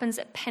 And it happens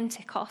at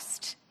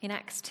Pentecost in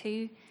Acts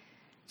 2,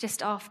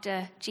 just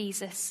after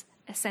Jesus'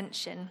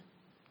 ascension.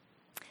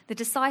 The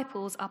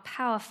disciples are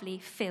powerfully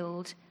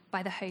filled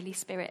by the Holy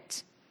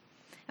Spirit.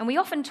 And we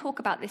often talk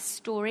about this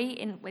story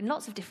in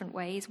lots of different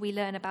ways. We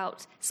learn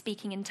about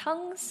speaking in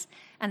tongues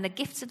and the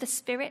gifts of the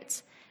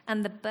Spirit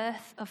and the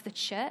birth of the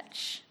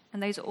church.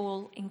 And those are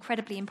all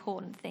incredibly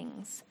important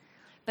things.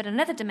 But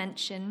another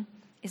dimension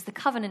is the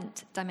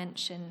covenant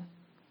dimension,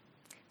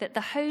 that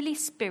the Holy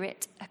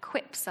Spirit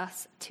equips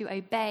us to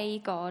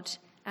obey God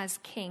as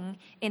King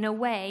in a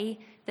way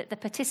that the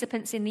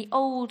participants in the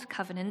old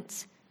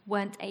covenant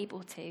weren't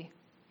able to.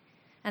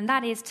 And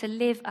that is to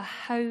live a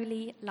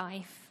holy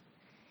life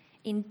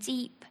in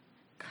deep,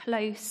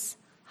 close,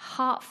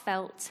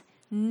 heartfelt,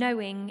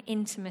 knowing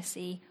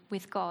intimacy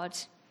with God,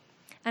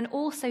 and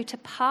also to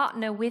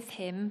partner with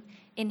him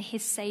in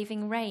his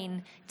saving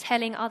reign,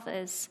 telling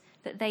others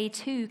that they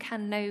too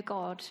can know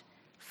God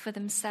for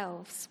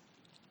themselves.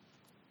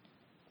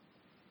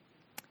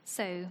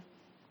 So,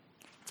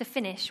 to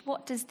finish,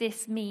 what does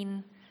this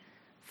mean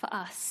for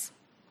us?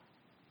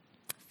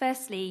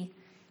 Firstly,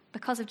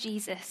 because of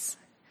Jesus,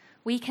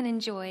 we can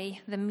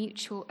enjoy the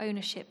mutual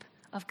ownership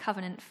of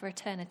covenant for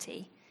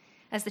eternity.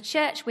 As the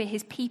church, we're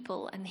his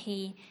people and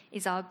he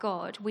is our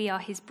God. We are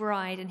his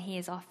bride and he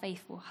is our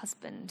faithful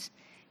husband.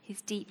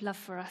 His deep love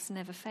for us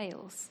never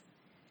fails.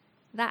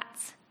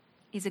 That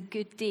is a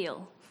good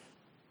deal.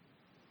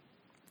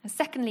 And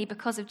secondly,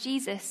 because of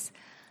Jesus,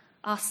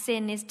 our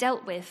sin is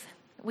dealt with.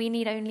 We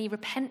need only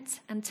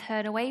repent and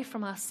turn away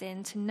from our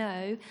sin to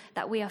know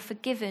that we are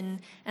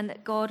forgiven and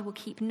that God will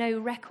keep no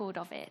record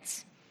of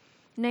it.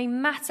 No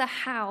matter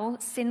how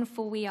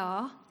sinful we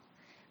are,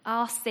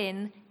 our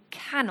sin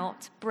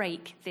cannot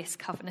break this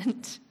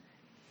covenant.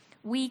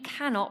 We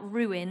cannot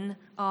ruin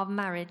our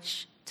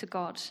marriage to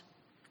God.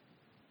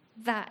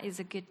 That is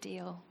a good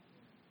deal.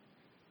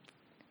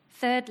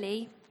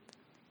 Thirdly,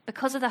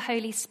 because of the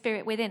Holy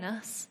Spirit within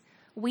us,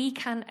 we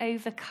can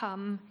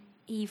overcome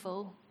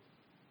evil.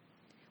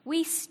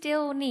 We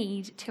still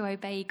need to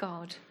obey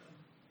God.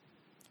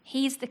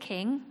 He's the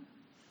King,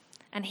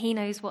 and he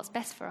knows what's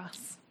best for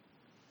us.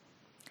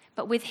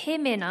 But with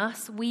him in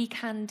us, we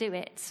can do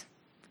it.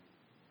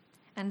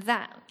 And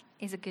that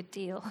is a good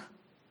deal.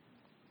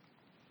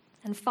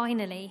 And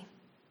finally,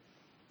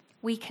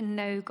 we can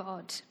know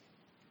God.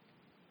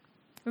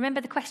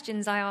 Remember the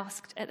questions I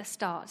asked at the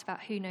start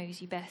about who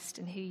knows you best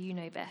and who you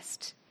know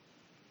best.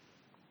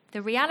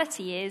 The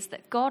reality is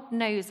that God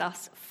knows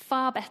us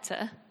far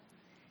better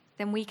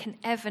than we can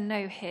ever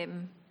know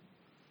him.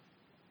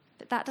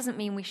 But that doesn't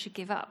mean we should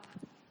give up.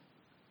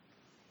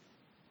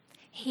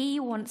 He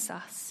wants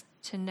us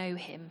to know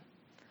him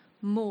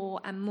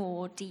more and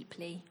more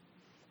deeply.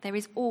 There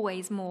is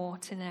always more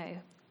to know.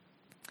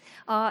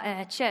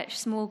 Our church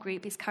small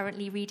group is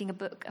currently reading a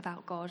book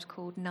about God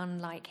called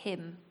None Like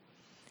Him,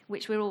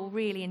 which we're all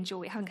really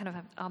enjoying. We're having kind of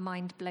our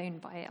mind blown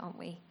by it, aren't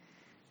we?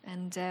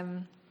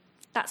 And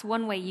that's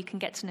one way you can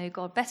get to know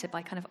God better,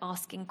 by kind of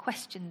asking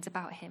questions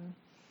about him.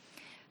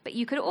 But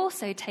you could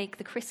also take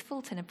the Chris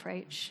Fulton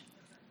approach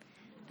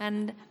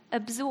and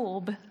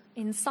absorb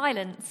in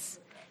silence.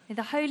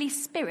 The Holy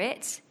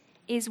Spirit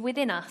is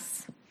within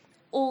us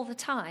all the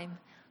time,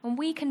 and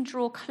we can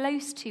draw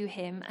close to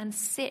him and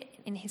sit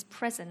in his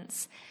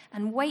presence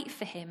and wait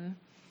for him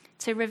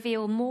to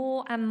reveal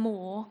more and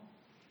more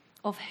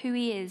of who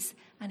he is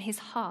and his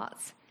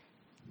heart.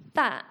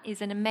 That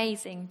is an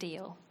amazing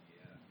deal.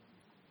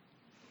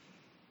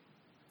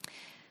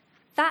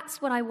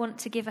 That's what I want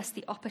to give us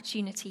the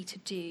opportunity to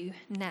do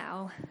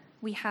now.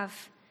 We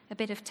have a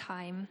bit of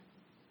time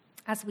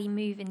as we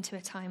move into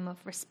a time of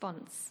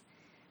response.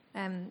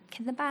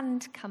 Can the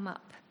band come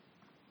up?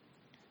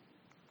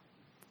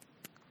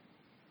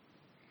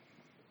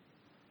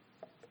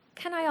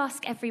 Can I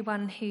ask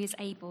everyone who's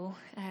able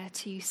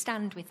to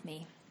stand with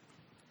me?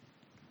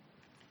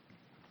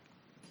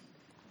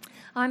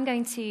 I'm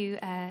going to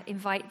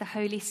invite the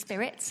Holy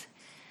Spirit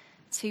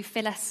to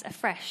fill us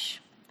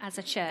afresh as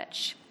a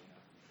church.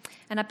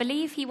 And I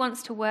believe he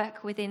wants to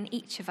work within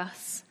each of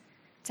us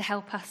to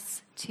help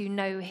us to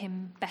know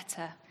him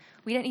better.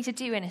 We don't need to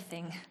do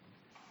anything.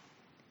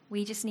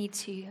 We just need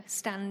to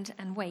stand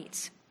and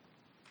wait.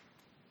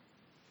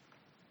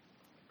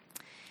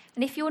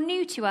 And if you're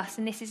new to us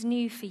and this is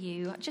new for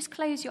you, just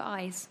close your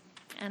eyes.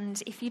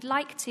 And if you'd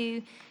like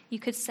to, you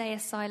could say a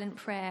silent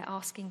prayer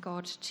asking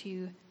God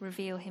to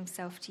reveal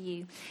himself to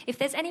you. If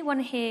there's anyone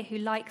here who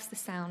likes the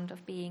sound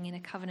of being in a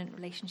covenant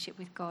relationship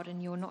with God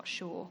and you're not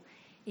sure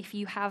if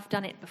you have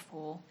done it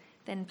before,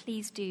 then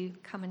please do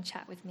come and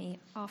chat with me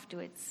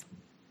afterwards.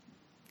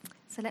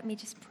 So let me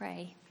just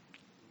pray.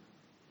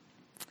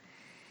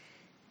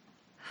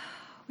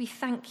 We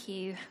thank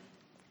you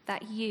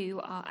that you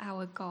are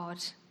our God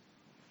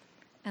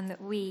and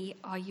that we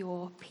are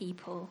your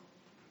people.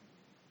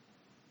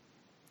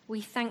 We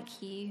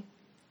thank you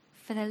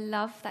for the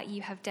love that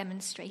you have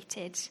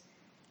demonstrated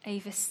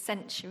over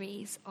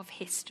centuries of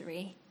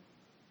history.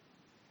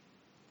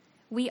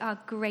 We are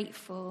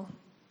grateful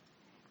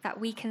that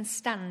we can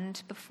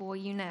stand before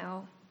you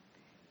now,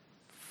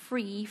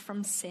 free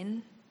from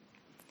sin,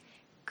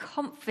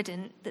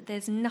 confident that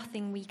there's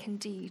nothing we can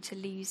do to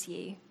lose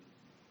you,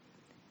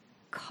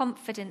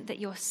 confident that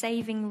your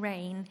saving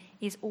reign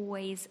is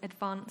always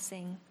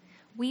advancing.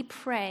 We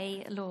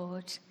pray,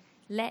 Lord,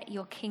 let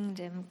your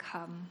kingdom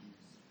come.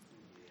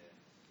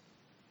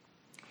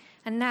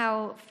 And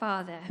now,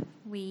 Father,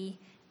 we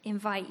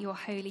invite your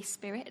Holy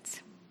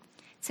Spirit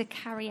to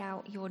carry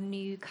out your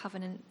new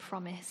covenant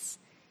promise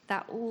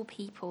that all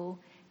people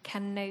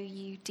can know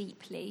you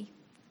deeply.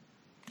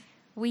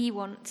 We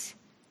want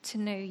to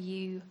know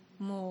you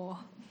more.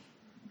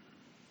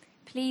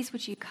 Please,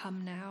 would you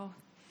come now?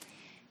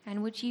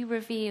 And would you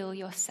reveal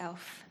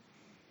yourself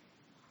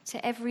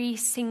to every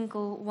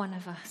single one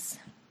of us?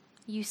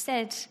 You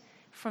said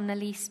from the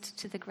least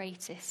to the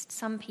greatest.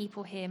 Some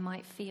people here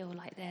might feel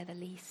like they're the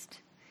least.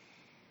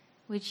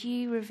 Would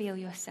you reveal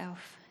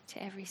yourself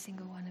to every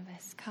single one of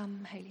us?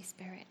 Come, Holy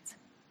Spirit.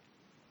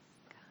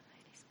 Come,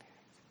 Holy Spirit.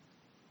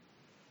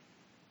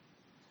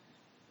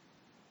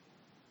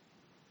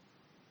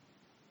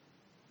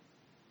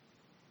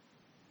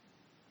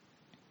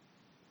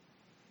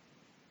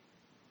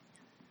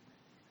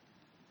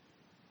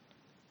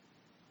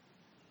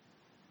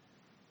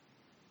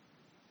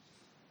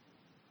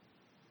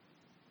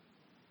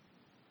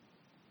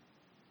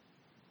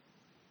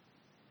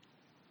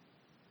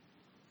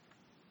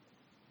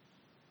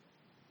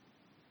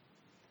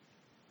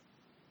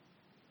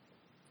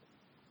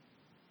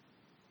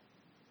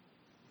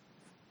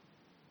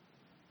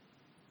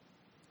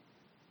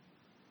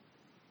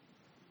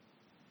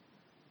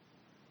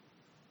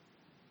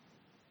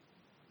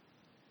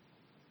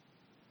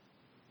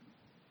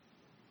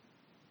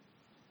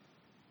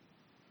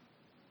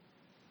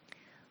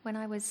 When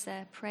I was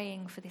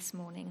praying for this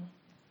morning,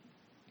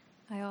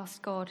 I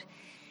asked God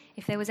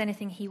if there was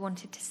anything he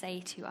wanted to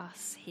say to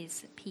us,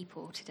 his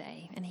people,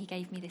 today. And he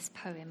gave me this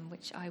poem,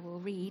 which I will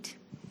read,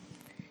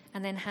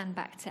 and then hand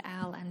back to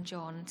Al and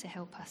John to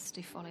help us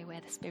to follow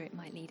where the Spirit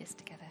might lead us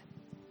together.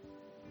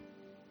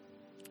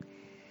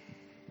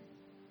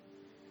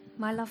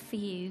 My love for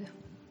you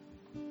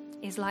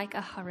is like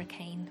a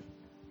hurricane,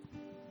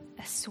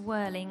 a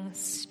swirling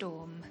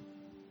storm.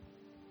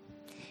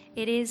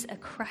 It is a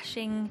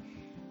crashing,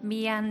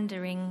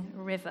 meandering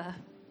river.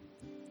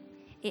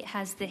 It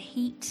has the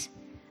heat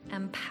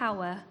and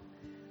power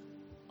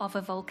of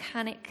a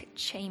volcanic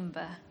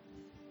chamber.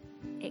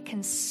 It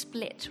can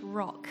split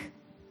rock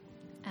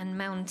and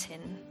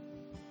mountain.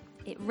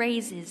 It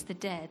raises the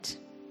dead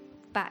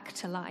back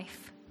to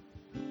life.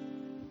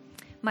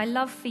 My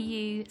love for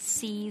you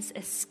sees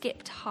a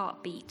skipped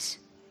heartbeat,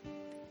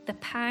 the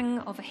pang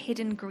of a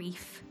hidden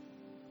grief.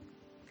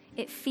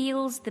 It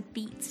feels the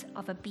beat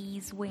of a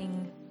bee's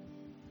wing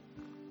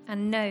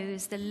and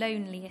knows the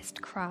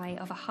loneliest cry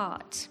of a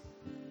heart.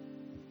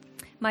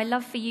 My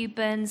love for you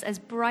burns as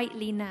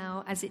brightly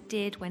now as it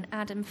did when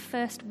Adam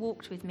first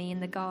walked with me in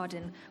the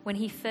garden, when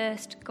he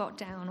first got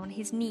down on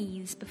his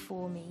knees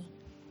before me.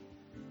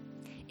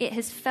 It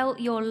has felt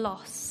your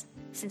loss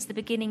since the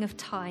beginning of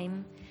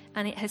time,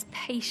 and it has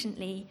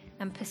patiently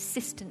and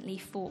persistently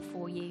fought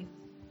for you.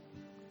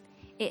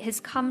 It has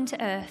come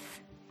to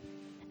earth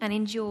and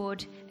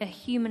endured a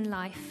human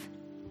life,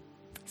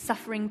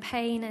 suffering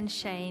pain and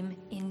shame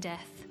in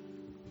death.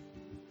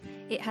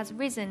 It has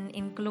risen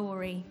in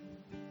glory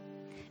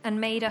and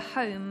made a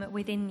home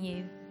within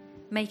you,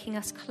 making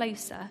us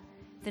closer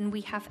than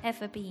we have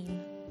ever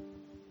been.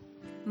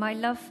 My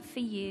love for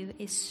you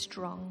is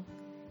strong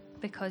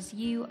because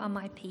you are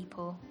my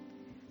people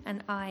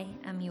and I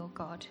am your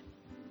God.